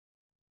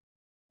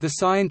The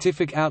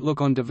Scientific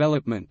Outlook on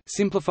Development,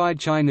 simplified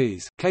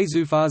Chinese,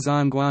 Keizhufa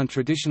Zhanguan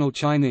Traditional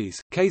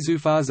Chinese,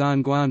 Keizhufa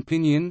Zhanguan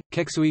Pinyin,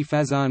 Keksui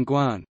Fazan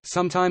Guan,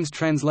 sometimes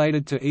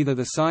translated to either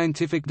the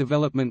Scientific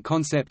Development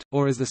Concept,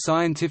 or as the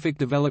Scientific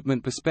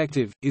Development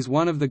Perspective, is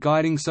one of the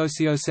guiding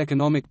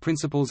socio-economic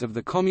principles of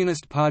the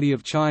Communist Party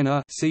of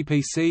China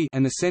 (CPC)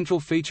 and the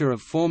central feature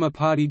of former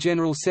Party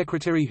General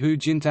Secretary Hu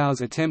Jintao's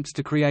attempts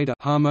to create a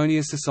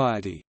harmonious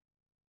society.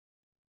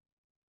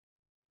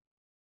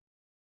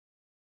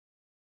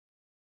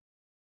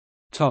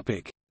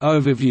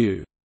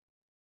 Overview.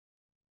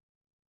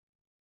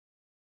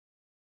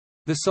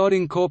 The SOD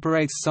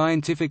incorporates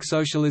scientific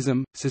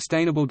socialism,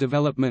 sustainable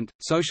development,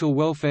 social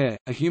welfare,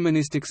 a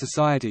humanistic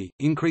society,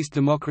 increased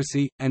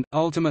democracy, and,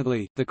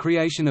 ultimately, the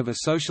creation of a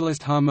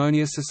socialist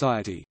harmonious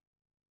society.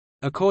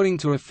 According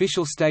to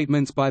official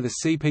statements by the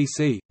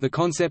CPC, the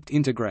concept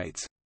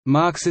integrates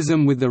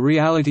Marxism with the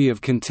reality of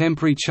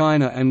contemporary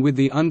China and with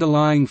the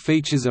underlying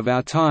features of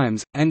our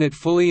times, and it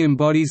fully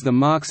embodies the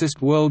Marxist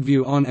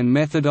worldview on and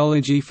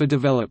methodology for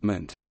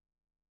development.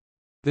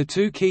 The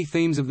two key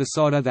themes of the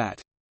SOD are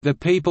that, "the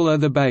people are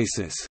the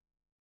basis",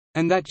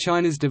 and that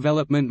China's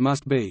development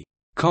must be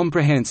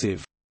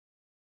comprehensive.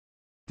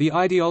 The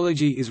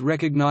ideology is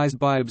recognized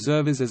by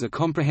observers as a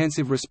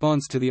comprehensive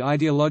response to the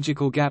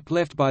ideological gap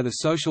left by the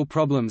social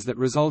problems that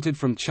resulted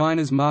from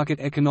China's market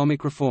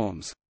economic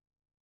reforms.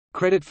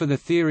 Credit for the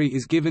theory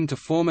is given to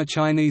former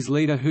Chinese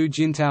leader Hu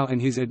Jintao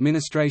and his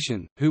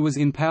administration, who was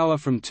in power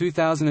from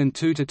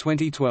 2002 to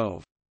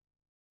 2012.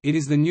 It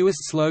is the newest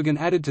slogan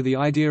added to the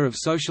idea of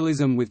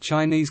socialism with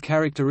Chinese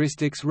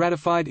characteristics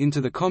ratified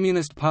into the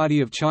Communist Party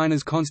of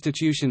China's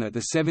constitution at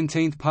the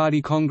 17th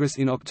Party Congress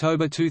in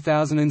October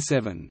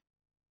 2007.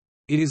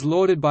 It is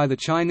lauded by the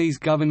Chinese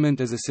government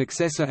as a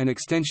successor and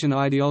extension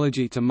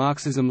ideology to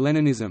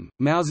Marxism-Leninism,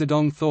 Mao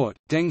Zedong thought,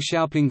 Deng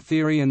Xiaoping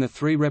theory and the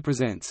three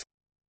represents.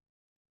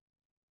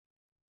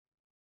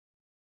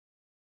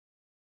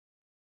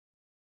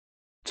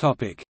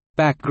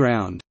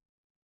 Background.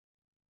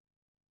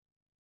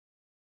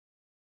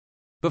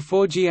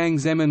 Before Jiang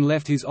Zemin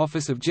left his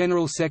office of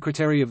General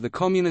Secretary of the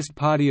Communist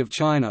Party of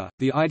China,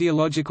 the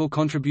ideological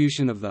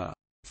contribution of the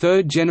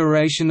third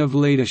generation of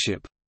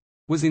leadership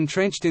was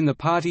entrenched in the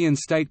party and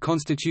state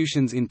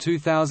constitutions in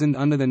 2000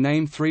 under the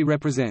name Three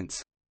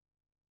Represents.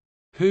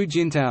 Hu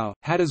Jintao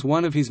had as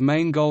one of his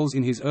main goals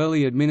in his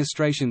early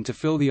administration to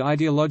fill the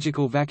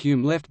ideological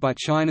vacuum left by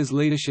China's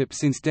leadership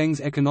since Deng's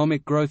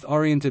economic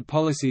growth-oriented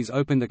policies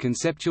opened a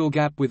conceptual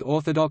gap with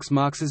orthodox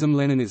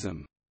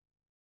Marxism-Leninism.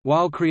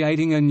 While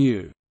creating a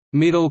new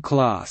middle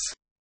class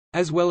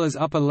as well as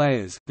upper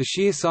layers, the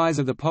sheer size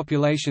of the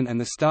population and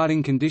the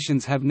starting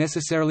conditions have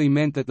necessarily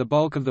meant that the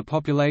bulk of the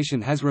population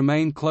has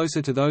remained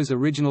closer to those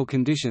original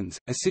conditions,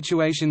 a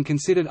situation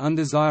considered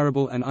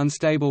undesirable and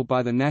unstable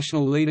by the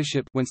national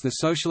leadership whence the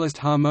socialist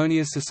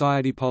harmonious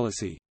society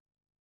policy.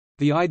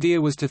 The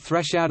idea was to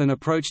thresh out an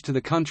approach to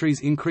the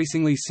country's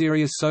increasingly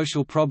serious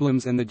social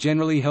problems and the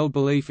generally held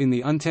belief in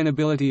the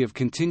untenability of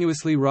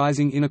continuously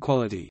rising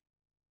inequality.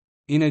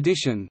 In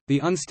addition, the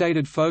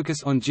unstated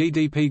focus on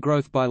GDP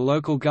growth by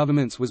local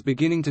governments was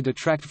beginning to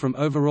detract from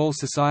overall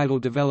societal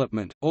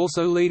development,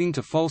 also leading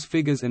to false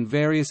figures and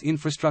various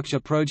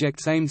infrastructure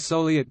projects aimed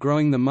solely at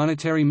growing the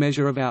monetary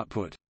measure of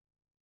output.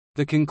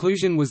 The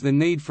conclusion was the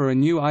need for a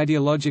new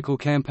ideological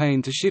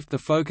campaign to shift the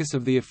focus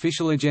of the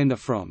official agenda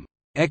from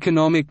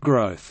economic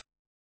growth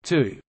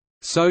to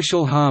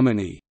social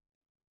harmony.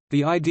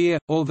 The idea,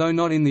 although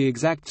not in the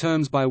exact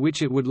terms by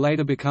which it would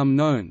later become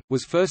known,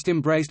 was first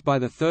embraced by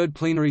the third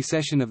plenary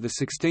session of the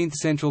 16th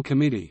Central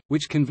Committee,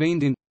 which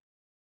convened in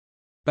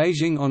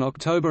Beijing on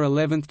October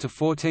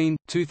 11–14,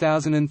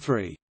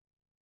 2003.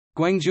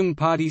 Guangzhou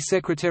Party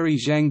Secretary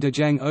Zhang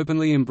Dejiang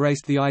openly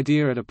embraced the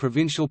idea at a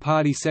provincial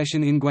party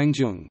session in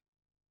Guangzhou.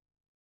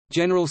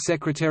 General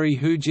Secretary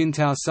Hu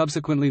Jintao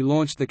subsequently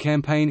launched the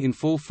campaign in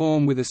full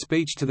form with a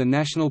speech to the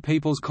National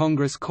People's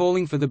Congress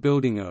calling for the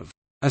building of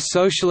a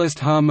socialist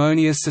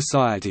harmonious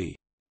society.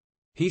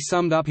 He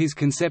summed up his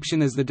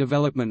conception as the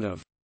development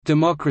of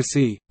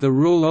democracy, the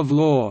rule of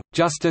law,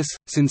 justice,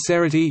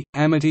 sincerity,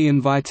 amity and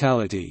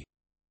vitality,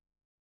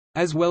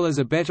 as well as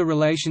a better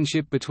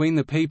relationship between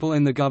the people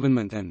and the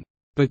government and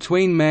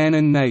between man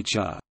and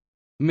nature,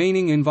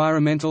 meaning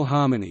environmental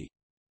harmony.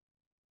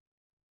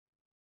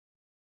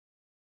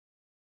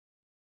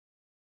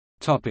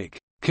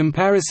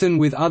 Comparison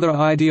with other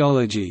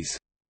ideologies.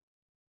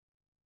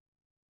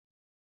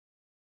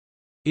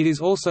 It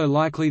is also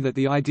likely that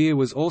the idea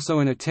was also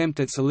an attempt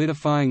at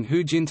solidifying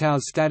Hu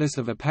Jintao's status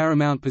of a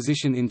paramount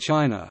position in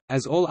China,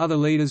 as all other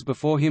leaders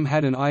before him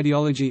had an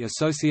ideology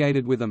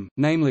associated with them,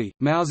 namely,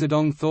 Mao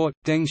Zedong thought,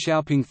 Deng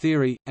Xiaoping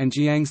theory, and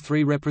Jiang's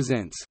Three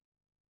Represents.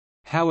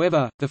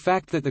 However, the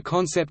fact that the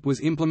concept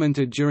was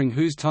implemented during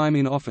Hu's time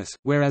in office,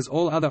 whereas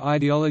all other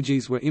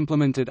ideologies were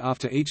implemented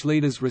after each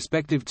leader's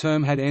respective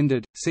term had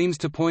ended, seems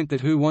to point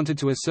that Hu wanted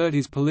to assert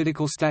his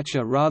political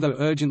stature rather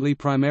urgently,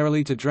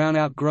 primarily to drown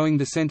out growing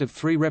dissent of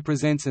Three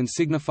Represents and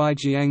signify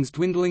Jiang's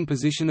dwindling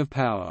position of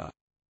power.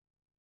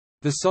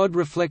 The SOD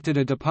reflected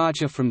a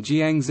departure from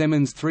Jiang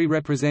Zemin's three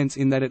represents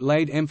in that it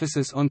laid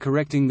emphasis on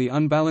correcting the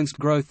unbalanced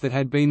growth that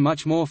had been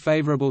much more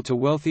favorable to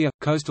wealthier,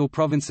 coastal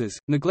provinces,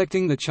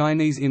 neglecting the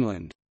Chinese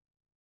inland.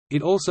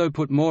 It also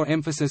put more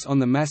emphasis on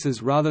the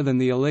masses rather than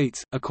the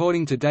elites.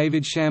 According to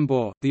David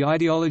Shambaugh, the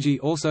ideology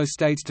also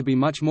states to be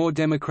much more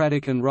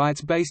democratic and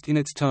rights-based in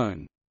its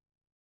tone.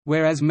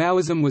 Whereas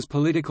Maoism was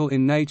political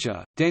in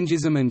nature,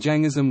 Dengism and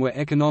Jiangism were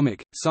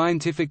economic.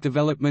 Scientific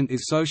development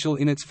is social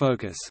in its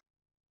focus.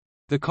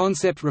 The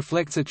concept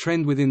reflects a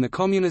trend within the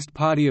Communist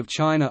Party of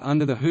China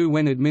under the Hu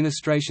Wen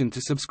administration to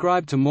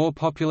subscribe to more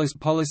populist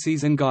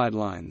policies and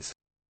guidelines.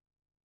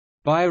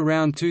 By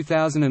around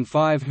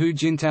 2005, Hu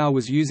Jintao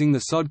was using the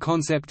SOD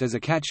concept as a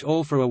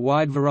catch-all for a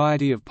wide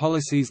variety of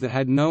policies that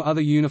had no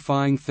other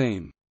unifying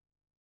theme.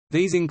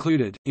 These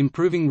included,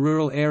 improving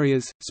rural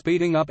areas,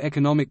 speeding up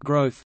economic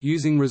growth,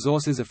 using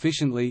resources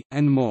efficiently,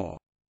 and more.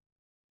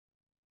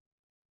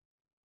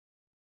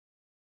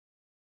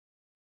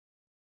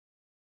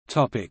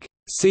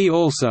 See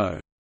also: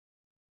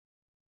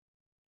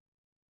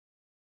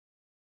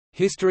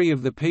 History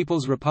of the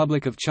People's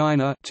Republic of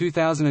China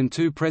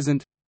 2002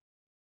 present,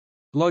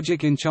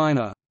 Logic in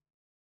China,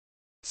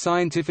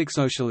 Scientific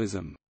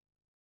socialism.